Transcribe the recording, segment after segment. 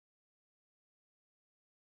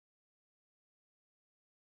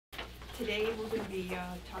Today we're going to be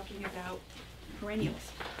talking about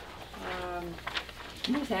perennials.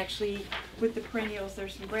 There's actually, with the perennials,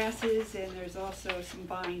 there's some grasses and there's also some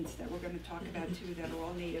vines that we're going to talk about too that are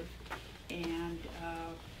all native. And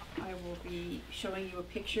I will be showing you a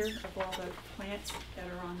picture of all the plants that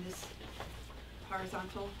are on this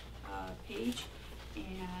horizontal page.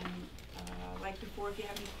 And like before, if you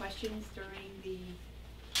have any questions during the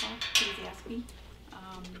talk, please ask me.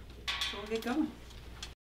 So we'll get going.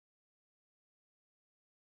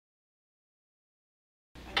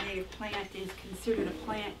 A native plant is considered a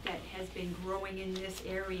plant that has been growing in this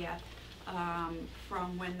area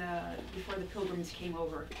from before the Pilgrims came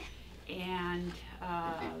over. And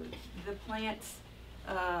the plants,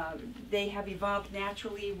 they have evolved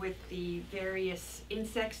naturally with the various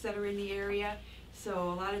insects that are in the area. So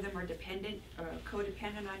a lot of them are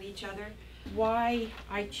codependent on each other. Why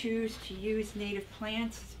I choose to use native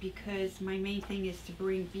plants is because my main thing is to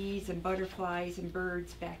bring bees and butterflies and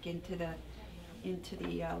birds back into the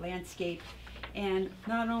landscape, and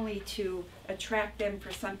not only to attract them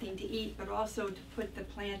for something to eat, but also to put the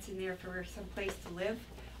plants in there for some place to live,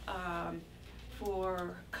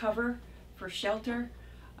 for cover, for shelter.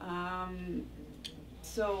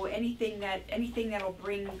 So anything that'll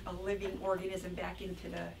bring a living organism back into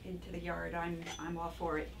the yard, I'm all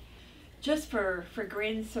for it. Just for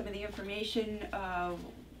grins, some of the information,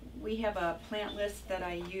 we have a plant list that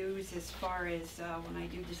I use as far as when I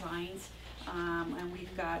do designs, and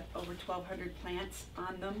we've got over 1,200 plants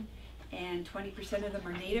on them, and 20% of them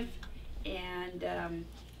are native, and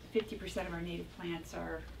 50% of our native plants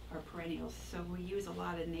are perennials. So we use a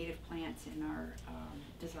lot of native plants in our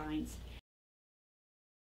designs.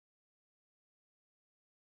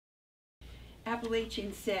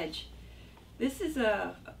 Appalachian sedge. This is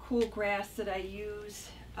a cool grass that I use.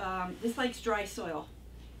 This likes dry soil,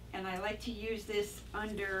 and I like to use this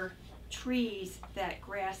under trees that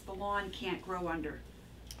the lawn can't grow under.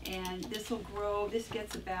 And this will grow, this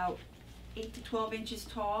gets about 8 to 12 inches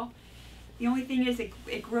tall. The only thing is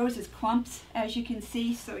it grows as clumps, as you can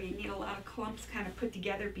see, so you need a lot of clumps kind of put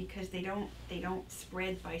together because they don't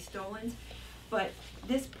spread by stolons. But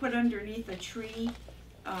this put underneath a tree,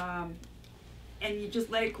 and you just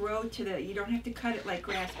let it grow you don't have to cut it like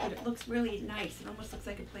grass, but it looks really nice. It almost looks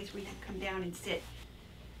like a place where you can come down and sit.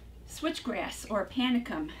 Switchgrass, or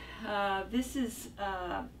panicum.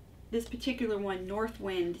 This particular one,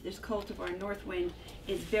 Northwind, this cultivar Northwind,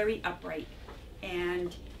 is very upright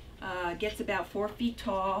and gets about 4 feet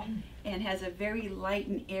tall and has a very light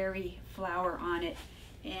and airy flower on it.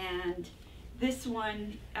 And this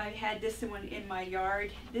one, I had this one in my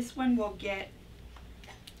yard. This one will get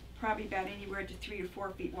probably about anywhere to 3 to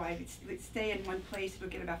 4 feet wide. It's stay in one place, it'll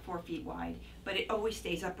get about 4 feet wide, but it always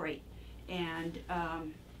stays upright. And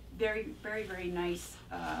very, very, very nice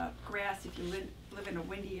grass if you live in a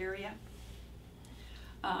windy area.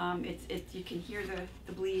 You can hear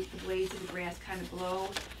the blades of the grass kind of blow.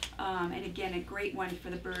 And again, a great one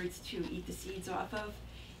for the birds to eat the seeds off of.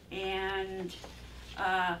 And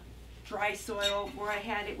dry soil, where I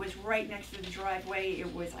had it was right next to the driveway.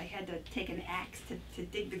 I had to take an axe to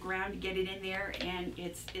dig the ground to get it in there, and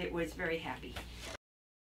it was very happy.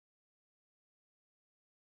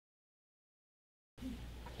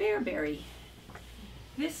 Bearberry.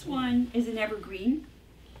 This one is an evergreen,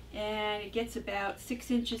 and it gets about 6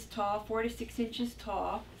 inches tall, 4 to 6 inches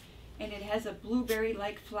tall, and it has a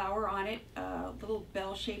blueberry-like flower on it, a little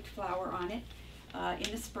bell-shaped flower on it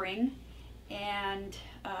in the spring. And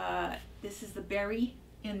this is the berry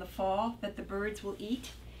in the fall that the birds will eat.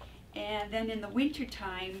 And then in the winter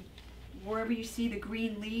time, wherever you see the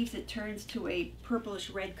green leaves, it turns to a purplish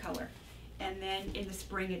red color. And then in the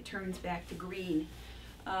spring, it turns back to green.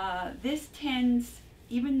 This tends,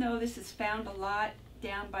 even though this is found a lot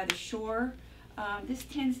down by the shore, this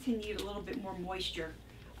tends to need a little bit more moisture.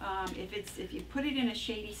 If you put it in a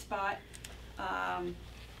shady spot,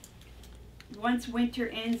 once winter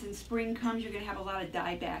ends and spring comes, you're going to have a lot of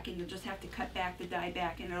dieback, and you'll just have to cut back the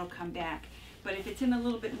dieback and it'll come back. But if it's in a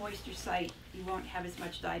little bit moister site, you won't have as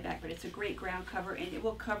much dieback, but it's a great ground cover, and it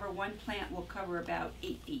will cover, one plant will cover about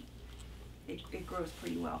 8 feet. It grows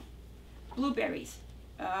pretty well. Blueberries.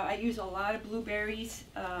 I use a lot of blueberries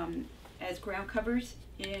as ground covers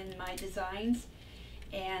in my designs.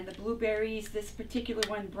 And the blueberries, this particular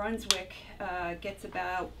one, Brunswick, gets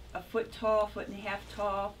about 1 foot tall, 1.5 feet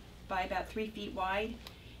tall, by about 3 feet wide,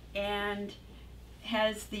 and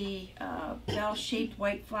has the bell-shaped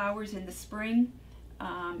white flowers in the spring,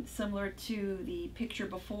 similar to the picture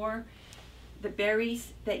before. The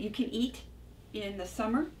berries that you can eat in the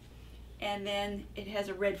summer, and then it has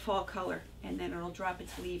a red fall color, and then it'll drop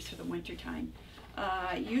its leaves for the winter time.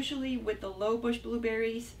 Usually with the low bush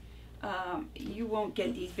blueberries, you won't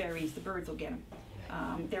get these berries, the birds will get them.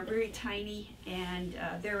 They're very tiny, and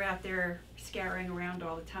they're out there scouring around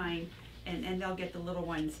all the time, and they'll get the little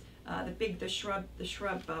ones. The shrub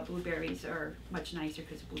blueberries are much nicer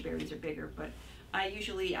because the blueberries are bigger, but I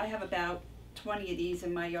have about 20 of these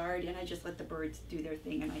in my yard, and I just let the birds do their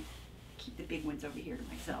thing, and I keep the big ones over here to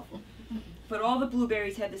myself. But all the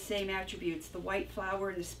blueberries have the same attributes: the white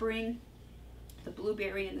flower in the spring, the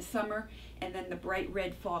blueberry in the summer, and then the bright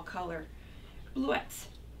red fall color. Bluettes.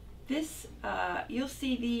 This, you'll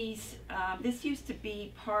see these, this used to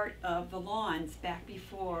be part of the lawns back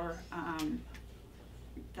before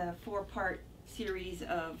the 4-part series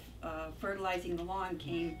of fertilizing the lawn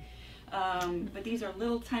came. But these are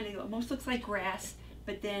little tiny, almost looks like grass,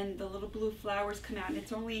 but then the little blue flowers come out, and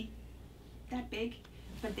it's only that big,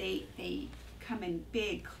 but they come in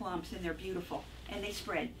big clumps, and they're beautiful, and they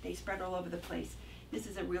spread all over the place. This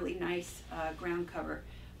is a really nice ground cover.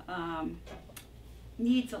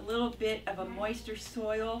 Needs a little bit of a moister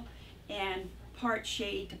soil and part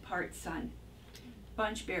shade to part sun.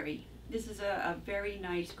 Bunchberry. This is a very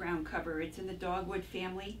nice ground cover. It's in the dogwood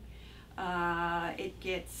family. It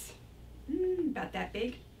gets about that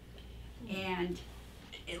big, and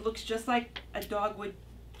it looks just like a dogwood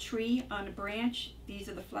tree on a branch. These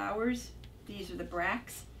are the flowers. These are the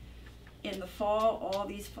bracts. In the fall, all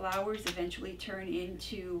these flowers eventually turn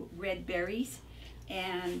into red berries,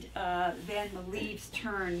 and then the leaves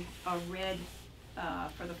turn a red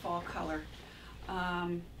for the fall color.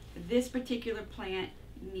 This particular plant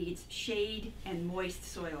needs shade and moist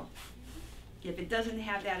soil. If it doesn't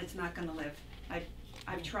have that, it's not going to live.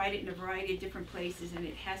 I've tried it in a variety of different places, and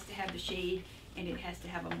it has to have the shade, and it has to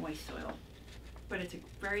have a moist soil. But it's a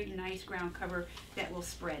very nice ground cover that will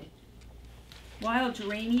spread. Wild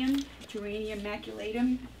geranium, Geranium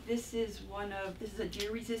maculatum. This is a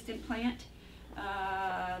deer-resistant plant.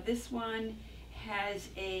 This one has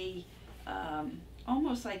a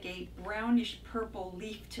almost like a brownish purple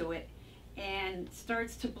leaf to it, and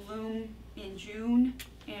starts to bloom in June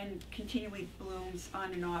and continually blooms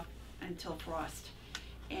on and off until frost,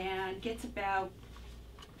 and gets about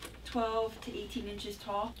 12 to 18 inches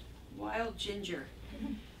tall. Wild ginger.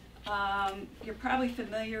 You're probably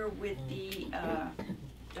familiar with the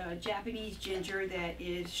Japanese ginger that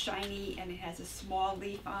is shiny and it has a small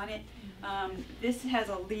leaf on it. This has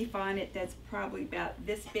a leaf on it that's probably about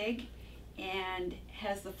this big and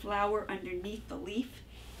has the flower underneath the leaf,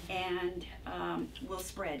 and will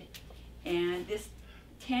spread. And this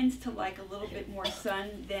tends to like a little bit more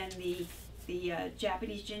sun than the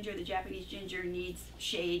Japanese ginger. The Japanese ginger needs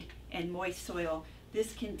shade and moist soil.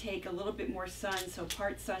 This can take a little bit more sun, so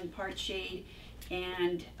part sun, part shade,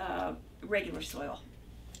 and regular soil.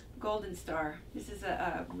 Golden Star. This is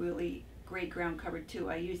a really great ground cover too.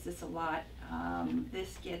 I use this a lot.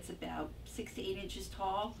 This gets about 6 to 8 inches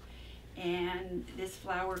tall, and this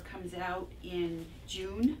flower comes out in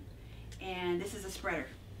June, and this is a spreader.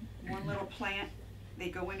 One little plant, they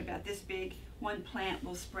go in about this big. One plant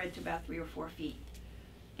will spread to about 3 or 4 feet.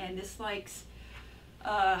 And this likes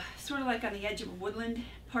sort of like on the edge of a woodland,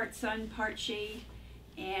 part sun, part shade,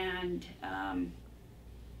 and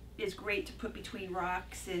is great to put between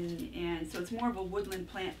rocks, and so it's more of a woodland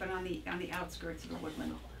plant, but on the outskirts of a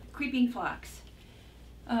woodland. Creeping phlox.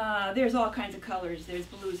 There's all kinds of colors. There's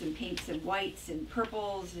blues and pinks and whites and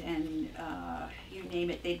purples, and you name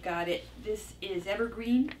it, they've got it. This is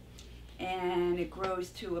evergreen, and it grows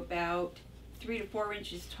to about 3 to 4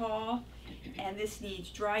 inches tall, and this needs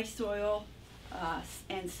dry soil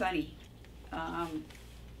and sunny,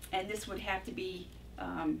 and this would have to be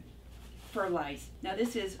fertilized. Now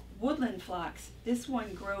this is woodland phlox. This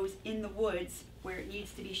one grows in the woods where it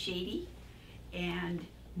needs to be shady and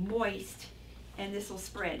moist, and this will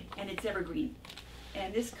spread, and it's evergreen.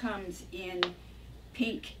 And this comes in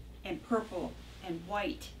pink and purple and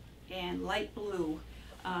white and light blue,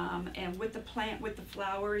 and with the plant, with the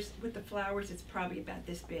flowers, it's probably about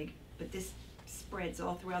this big, but this spreads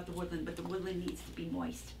all throughout the woodland, but the woodland needs to be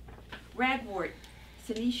moist. Ragwort,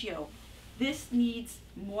 Senecio. This needs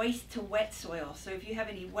moist to wet soil, so if you have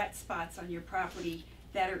any wet spots on your property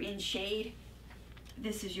that are in shade,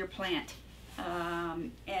 this is your plant.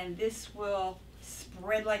 And this will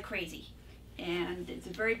spread like crazy. And it's a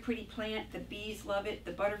very pretty plant. The bees love it,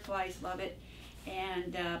 the butterflies love it,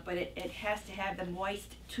 and but it has to have the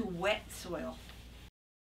moist to wet soil.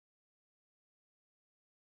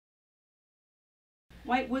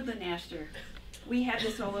 White woodland aster. We have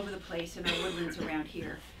this all over the place in our woodlands around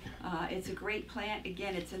here. It's a great plant.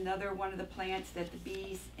 Again, it's another one of the plants that the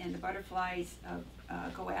bees and the butterflies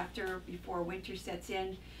go after before winter sets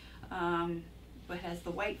in. but has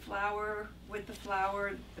the white flower with the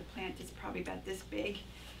flower. The plant is probably about this big.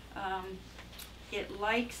 It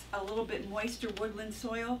likes a little bit moister woodland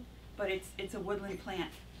soil, but it's a woodland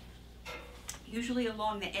plant. Usually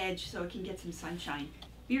along the edge so it can get some sunshine.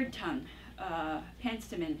 Beard tongue,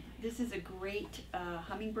 penstemon. This is a great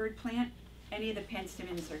hummingbird plant. Any of the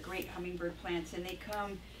penstemons are great hummingbird plants, and they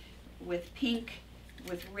come with pink,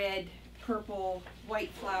 with red, purple,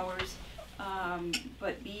 white flowers,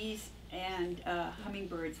 but bees and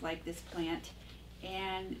hummingbirds like this plant.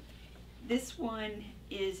 And this one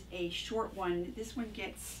is a short one. This one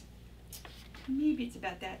gets, maybe it's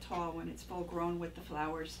about that tall when it's full grown with the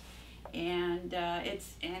flowers. And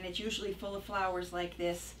it's usually full of flowers like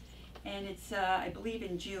this. And it's, I believe,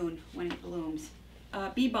 in June when it blooms.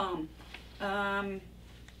 Bee balm.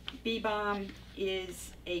 Bee balm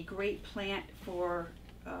is a great plant for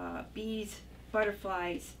bees,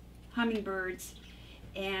 butterflies, hummingbirds,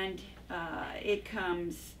 and it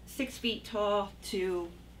comes 6 feet tall to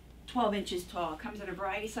 12 inches tall. It comes in a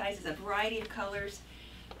variety of sizes, a variety of colors,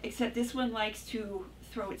 except this one likes to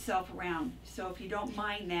throw itself around. So if you don't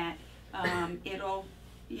mind that, it'll,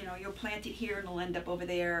 you'll plant it here and it'll end up over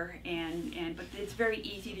there, but it's very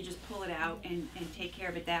easy to just pull it out and take care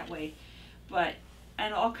of it that way.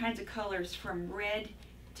 And all kinds of colors, from red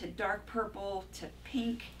to dark purple to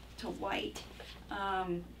pink to white,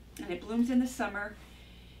 and it blooms in the summer.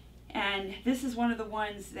 And this is one of the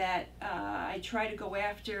ones that I try to go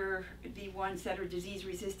after, the ones that are disease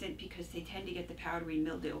resistant, because they tend to get the powdery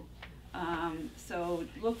mildew. So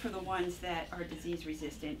look for the ones that are disease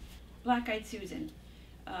resistant. Black-eyed Susan.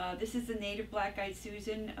 This is the native black-eyed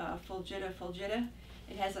Susan, fulgida fulgida.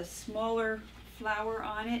 It has a smaller flower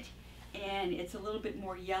on it, and it's a little bit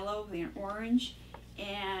more yellow than orange.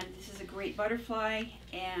 And this is a great butterfly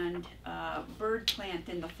and bird plant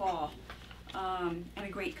in the fall, and a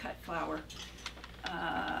great cut flower.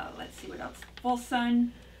 Let's see what else. Full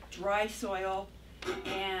sun, dry soil,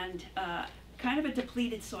 and kind of a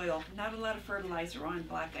depleted soil. Not a lot of fertilizer on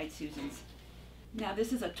black-eyed Susans. Now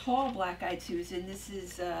this is a tall black-eyed Susan. This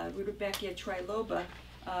is Rudbeckia triloba.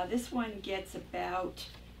 This one gets about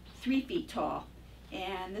 3 feet tall,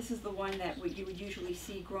 and this is the one that you would usually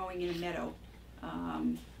see growing in a meadow.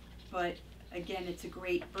 But again, it's a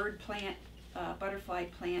great bird plant, butterfly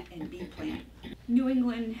plant, and bee plant. New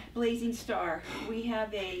England blazing star. We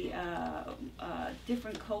have a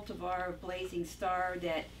different cultivar of blazing star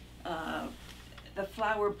that the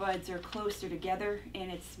flower buds are closer together,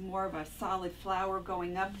 and it's more of a solid flower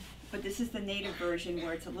going up. But this is the native version,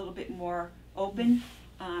 where it's a little bit more open,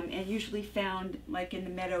 and usually found like in the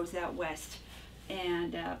meadows out west.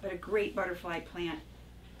 And but a great butterfly plant.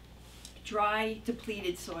 Dry,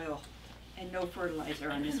 depleted soil, and no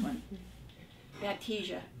fertilizer on this one.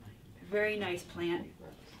 Baptisia, very nice plant.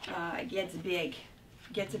 It gets big.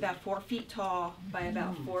 Gets about 4 feet tall by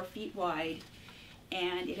about 4 feet wide,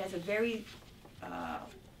 and it has a very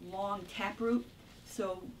long taproot,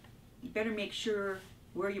 so you better make sure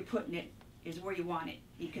where you're putting it is where you want it,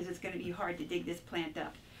 because it's going to be hard to dig this plant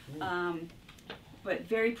up. But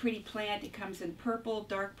very pretty plant. It comes in purple,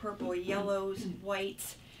 dark purple, yellows,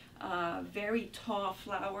 whites. Very tall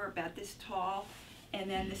flower, about this tall, and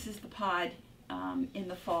then this is the pod in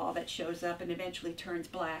the fall that shows up and eventually turns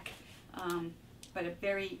black. But a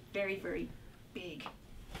very, very, very big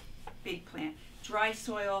plant. Dry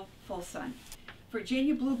soil, full sun.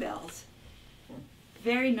 Virginia bluebells,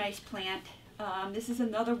 very nice plant. This is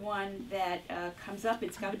another one that comes up.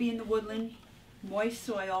 It's got to be in the woodland, moist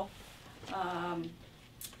soil.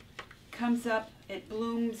 Comes up, it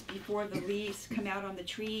blooms before the leaves come out on the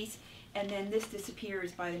trees, and then this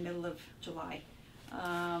disappears by the middle of July.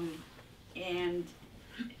 And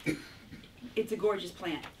it's a gorgeous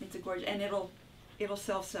plant. It's a gorgeous, and it'll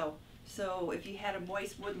self-sow. So if you had a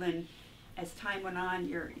moist woodland, as time went on,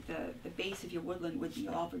 the base of your woodland would be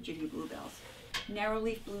all Virginia bluebells.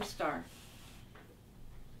 Narrowleaf blue star.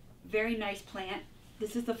 Very nice plant.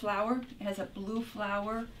 This is the flower. It has a blue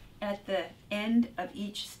flower at the end of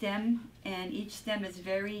each stem, and each stem is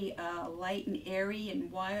very light and airy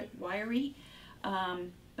and wiry.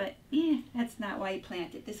 But that's not why you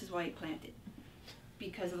plant it. This is why you plant it,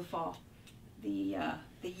 because of the fall. The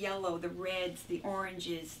yellow, the reds, the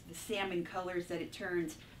oranges, the salmon colors that it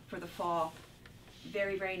turns for the fall.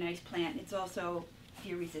 Very, very nice plant. It's also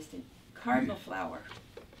deer resistant. Cardinal flower.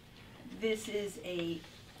 This is a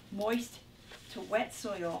moist to wet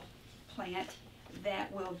soil plant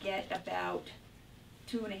that will get about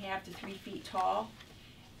 2.5 to 3 feet tall.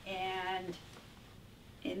 And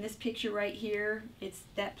in this picture right here,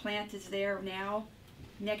 that plant is there now.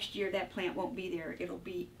 Next year that plant won't be there. It'll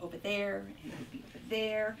be over there, and it'll be over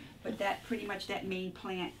there, but that pretty much, that main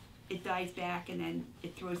plant, it dies back and then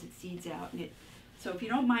it throws its seeds out. And so if you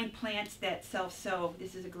don't mind plants that self-sow,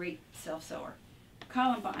 this is a great self-sower.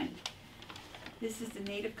 Columbine. This is the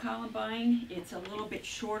native columbine. It's a little bit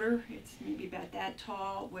shorter. It's maybe about that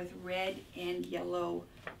tall with red and yellow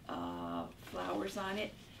flowers on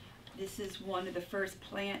it. This is one of the first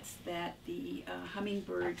plants that the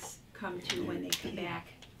hummingbirds come to when they come back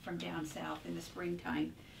from down south in the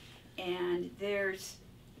springtime. And there's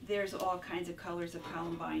all kinds of colors of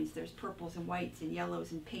columbines. There's purples and whites and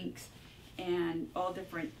yellows and pinks and all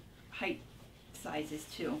different height sizes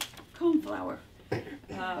too. Coneflower.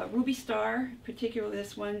 Ruby Star, particularly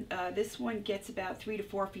this one gets about 3 to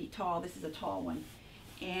 4 feet tall. This is a tall one.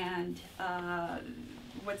 And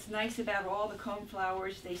what's nice about all the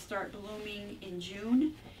coneflowers, they start blooming in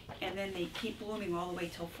June and then they keep blooming all the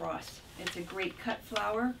way till frost. It's a great cut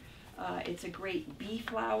flower, it's a great bee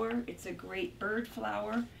flower, it's a great bird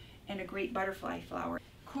flower, and a great butterfly flower.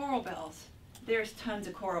 Coral bells. There's tons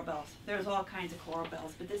of coral bells. There's all kinds of coral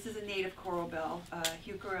bells, but this is a native coral bell,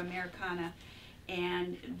 Heuchera americana.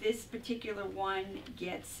 And this particular one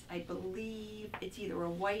gets, I believe, it's either a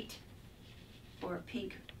white or a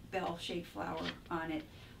pink bell-shaped flower on it.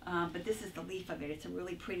 But this is the leaf of it. It's a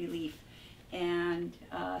really pretty leaf. And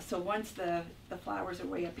so once the flowers are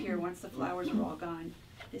way up here, once the flowers are all gone,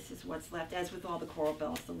 this is what's left. As with all the coral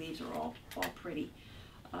bells, the leaves are all pretty.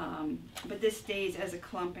 But this stays as a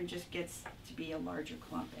clump and just gets to be a larger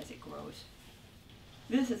clump as it grows.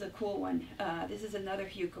 This is a cool one. This is another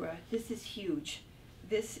Heuchera. This is huge.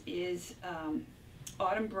 This is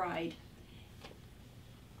Autumn Bride.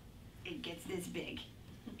 It gets this big,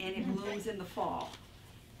 and it blooms in the fall.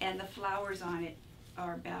 And the flowers on it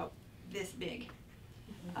are about this big.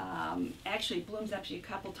 Actually, it blooms a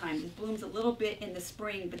couple times. It blooms a little bit in the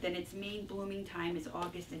spring, but then its main blooming time is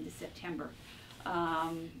August into September.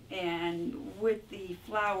 And with the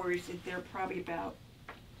flowers, they're probably about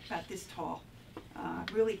this tall.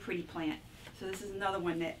 Really pretty plant. So this is another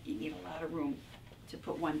one that you need a lot of room to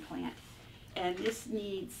put one plant. And this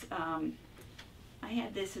needs, I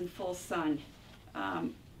had this in full sun,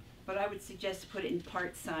 but I would suggest to put it in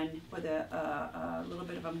part sun with a little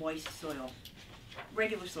bit of a moist soil.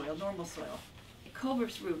 Regular soil, normal soil.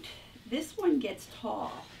 Culver's root. This one gets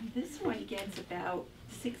tall. This one gets about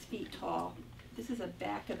 6 feet tall. This is a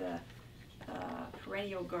back of the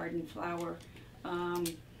perennial garden flower.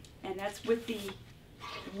 And that's with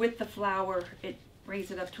the flower, it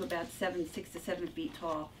brings it up to about 6 to 7 feet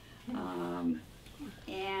tall.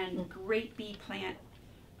 And great bee plant,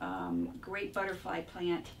 great butterfly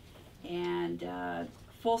plant, and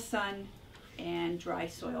full sun and dry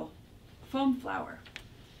soil. Foam flower.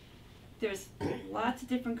 There's lots of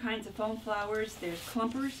different kinds of foam flowers. There's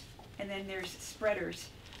clumpers and then there's spreaders.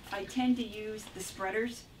 I tend to use the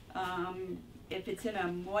spreaders. If it's in a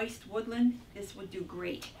moist woodland, this would do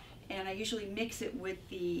great. And I usually mix it with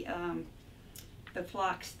the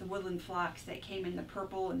phlox, the woodland phlox that came in the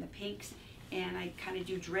purple and the pinks, and I kind of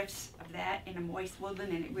do drifts of that in a moist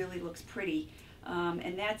woodland, and it really looks pretty.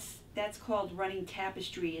 And that's called running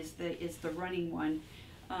tapestry is the running one.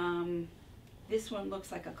 This one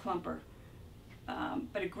looks like a clumper,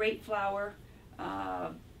 but a great flower.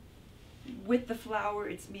 With the flower,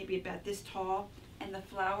 it's maybe about this tall, and the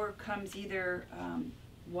flower comes either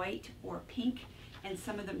white or pink, and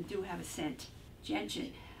some of them do have a scent.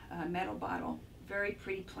 Gentian, metal bottle, very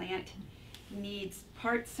pretty plant. Needs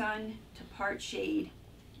part sun to part shade,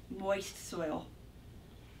 moist soil,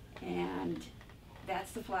 and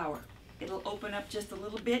that's the flower. It'll open up just a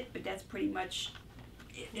little bit, but that's pretty much,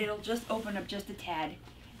 it'll just open up just a tad.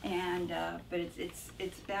 And but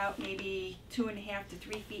it's about maybe 2.5 to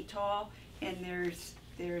 3 feet tall, and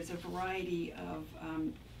there's a variety of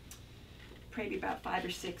probably about 5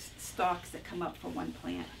 or 6 stalks that come up from one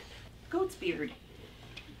plant. Goat's beard.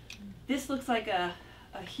 This looks like a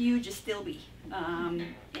huge astilbe,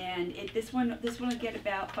 and this one will get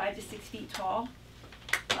about 5 to 6 feet tall.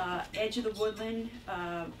 Edge of the woodland,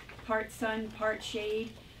 part sun, part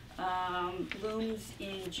shade. Blooms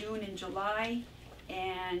in June and July,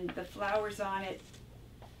 and the flowers on it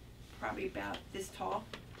probably about this tall.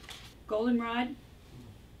 Goldenrod.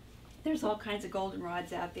 There's all kinds of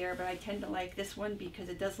goldenrods out there, but I tend to like this one because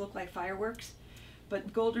it does look like fireworks.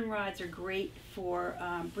 But goldenrods are great for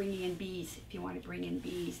bringing in bees. If you want to bring in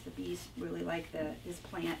bees, the bees really like this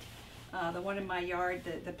plant. The one in my yard,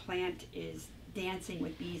 the plant is dancing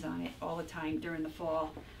with bees on it all the time during the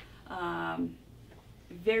fall.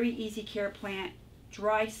 Very easy care plant,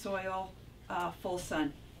 dry soil, full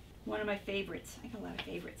sun. One of my favorites. I got a lot of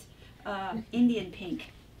favorites. Indian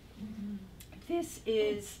pink. This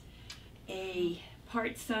is a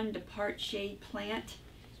part sun to part shade plant.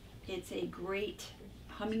 It's a great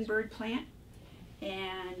hummingbird plant,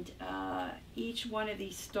 and each one of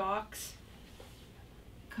these stalks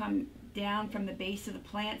come down from the base of the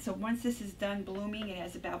plant. So once this is done blooming, it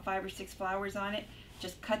has about 5 or 6 flowers on it.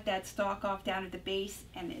 Just cut that stalk off down at the base,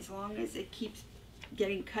 and as long as it keeps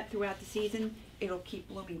getting cut throughout the season, it'll keep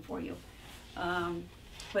blooming for you.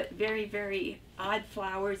 But very, very odd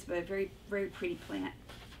flowers, but a very, very pretty plant.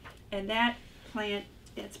 And that plant,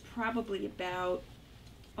 it's probably about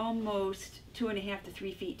almost 2.5 to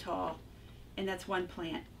 3 feet tall, and that's one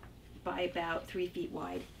plant by about 3 feet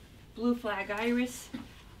wide. Blue flag iris,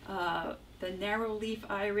 the narrow leaf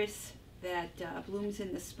iris that blooms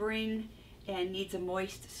in the spring and needs a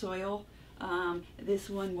moist soil. This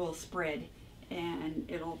one will spread, and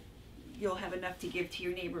you'll have enough to give to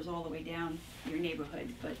your neighbors all the way down your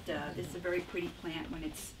neighborhood. But this is a very pretty plant when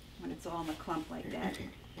it's all in a clump like that.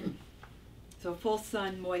 So full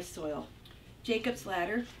sun, moist soil. Jacob's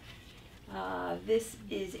ladder. This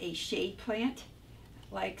is a shade plant.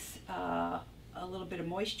 Likes a little bit of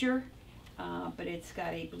moisture, but it's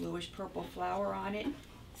got a bluish purple flower on it.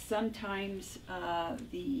 Sometimes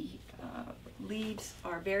the leaves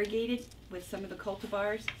are variegated with some of the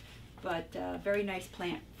cultivars, but very nice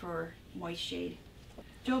plant for moist shade.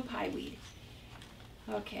 Joe Pye weed.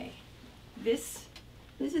 Okay, this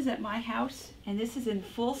is at my house, and this is in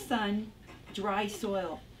full sun, dry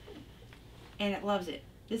soil, and it loves it.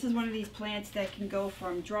 This is one of these plants that can go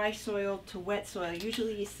from dry soil to wet soil.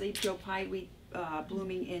 Usually you see Joe Pye weed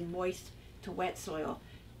blooming in moist to wet soil.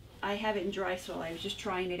 I have it in dry soil. I was just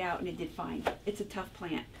trying it out, and it did fine. It's a tough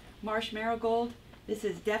plant. Marsh marigold. This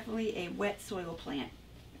is definitely a wet soil plant.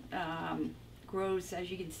 Grows,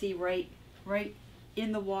 as you can see, right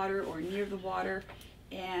in the water or near the water,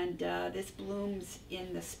 and this blooms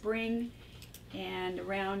in the spring and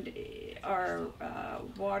around our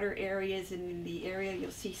water areas. And in the area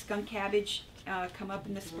you'll see skunk cabbage come up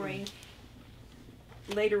in the spring.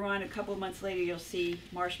 Later on, a couple of months later, you'll see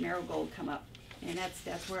marsh marigold come up, and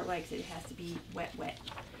that's where it likes it. It has to be wet.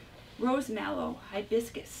 Rose mallow,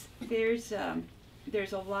 hibiscus. There's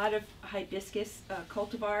a lot of hibiscus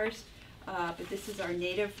cultivars, but this is our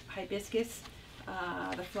native hibiscus.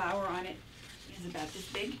 The flower on it is about this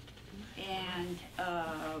big, and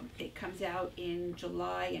it comes out in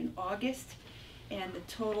July and August, and the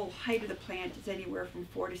total height of the plant is anywhere from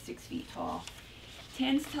 4 to 6 feet tall.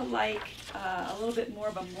 Tends to like a little bit more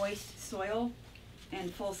of a moist soil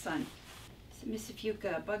and full sun.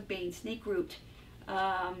 Missaffuca, bugbane, snake root.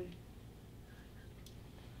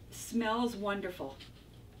 Smells wonderful.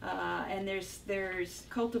 And there's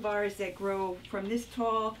cultivars that grow from this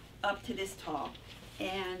tall up to this tall,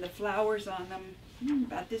 and the flowers on them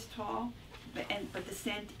about this tall, but the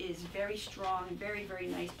scent is very strong. Very, very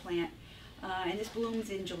nice plant. And this blooms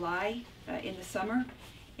in July in the summer,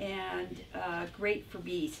 and great for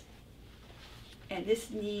bees. And this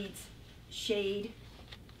needs shade,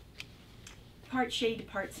 part shade to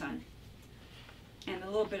part sun, and a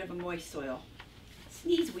little bit of a moist soil.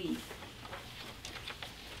 Sneezeweed.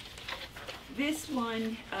 This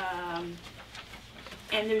one,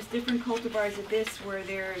 and there's different cultivars of this where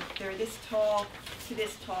they're this tall to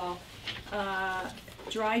this tall.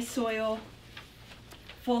 Dry soil,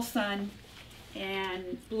 full sun,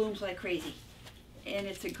 and blooms like crazy. And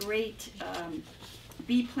it's a great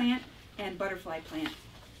bee plant and butterfly plant.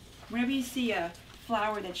 Whenever you see a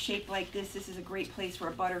flower that's shaped like this is a great place for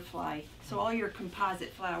a butterfly. So all your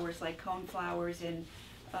composite flowers like cone flowers and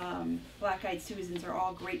black-eyed Susans are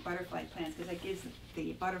all great butterfly plants, because that gives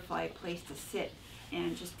the butterfly a place to sit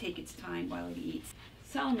and just take its time while it eats.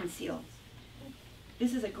 Solomon seal.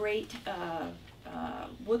 This is a great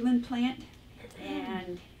woodland plant,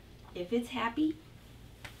 and if it's happy,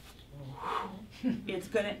 it's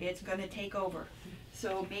gonna take over.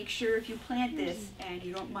 So make sure if you plant this and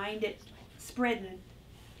you don't mind it spreading,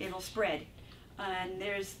 it'll spread. And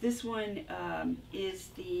there's this one is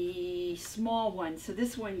the small one. So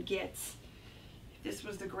this one gets, if this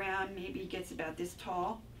was the ground, maybe it gets about this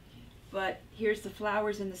tall. But here's the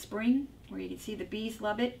flowers in the spring where you can see the bees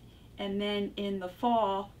love it. And then in the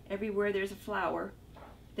fall, everywhere there's a flower,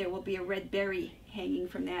 there will be a red berry hanging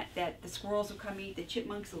from that the squirrels will come eat, the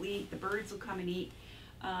chipmunks will eat, the birds will come and eat.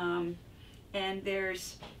 And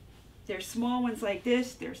there's small ones like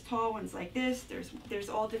this, there's tall ones like this, there's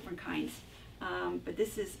all different kinds. But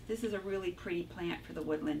this is a really pretty plant for the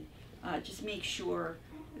woodland. Just make sure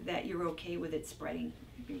that you're okay with it spreading,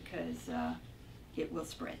 because it will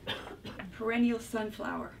spread. Perennial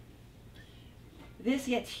sunflower. This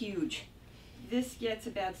gets huge. This gets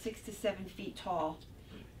about 6 to 7 feet tall,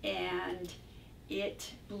 and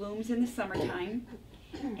It blooms in the summertime,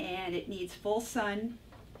 and it needs full sun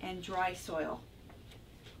and dry soil.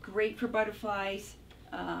 Great for butterflies,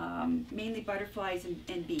 mainly butterflies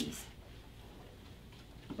and bees.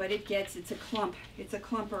 But it's a clump, it's a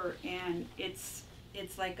clumper, and it's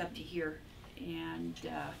like up to here. And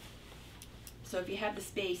so if you have the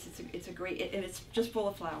space, it's a great, and it's just full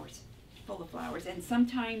of flowers, And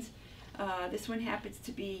sometimes this one happens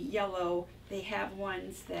to be yellow. They have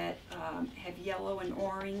ones that have yellow and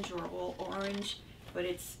orange, or all orange, but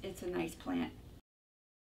it's a nice plant.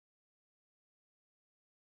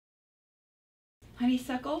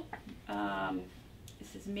 Honeysuckle.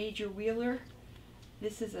 This is Major Wheeler.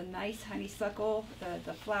 This is a nice honeysuckle.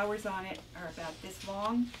 The flowers on it are about this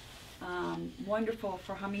long. Wonderful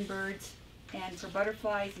for hummingbirds and for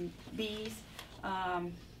butterflies and bees.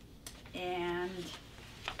 And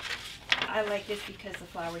I like this because the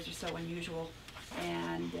flowers are so unusual,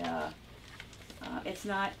 and it's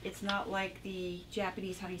not like the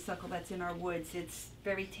Japanese honeysuckle that's in our woods. It's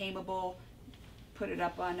very tameable. Put it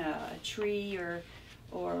up on a tree or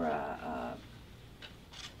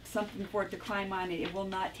something for it to climb on. It will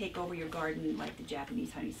not take over your garden like the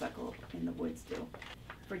Japanese honeysuckle in the woods do.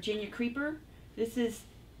 Virginia creeper. This is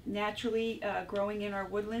naturally growing in our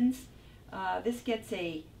woodlands. This gets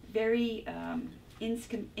a very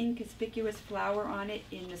inconspicuous flower on it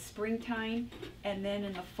in the springtime, and then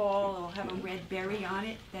in the fall it'll have a red berry on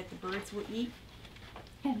it that the birds will eat.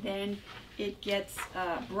 And then it gets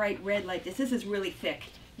bright red like this. This is really thick.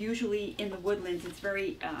 Usually in the woodlands it's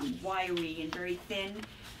very wiry and very thin.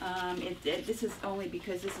 This is only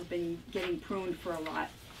because this has been getting pruned for a lot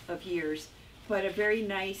of years. But a very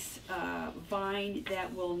nice vine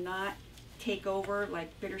that will not take over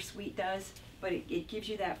like bittersweet does, but it gives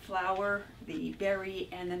you that flower, the berry,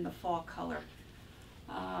 and then the fall color.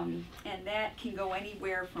 And that can go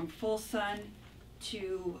anywhere from full sun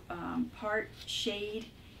to part shade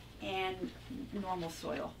and normal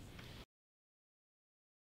soil.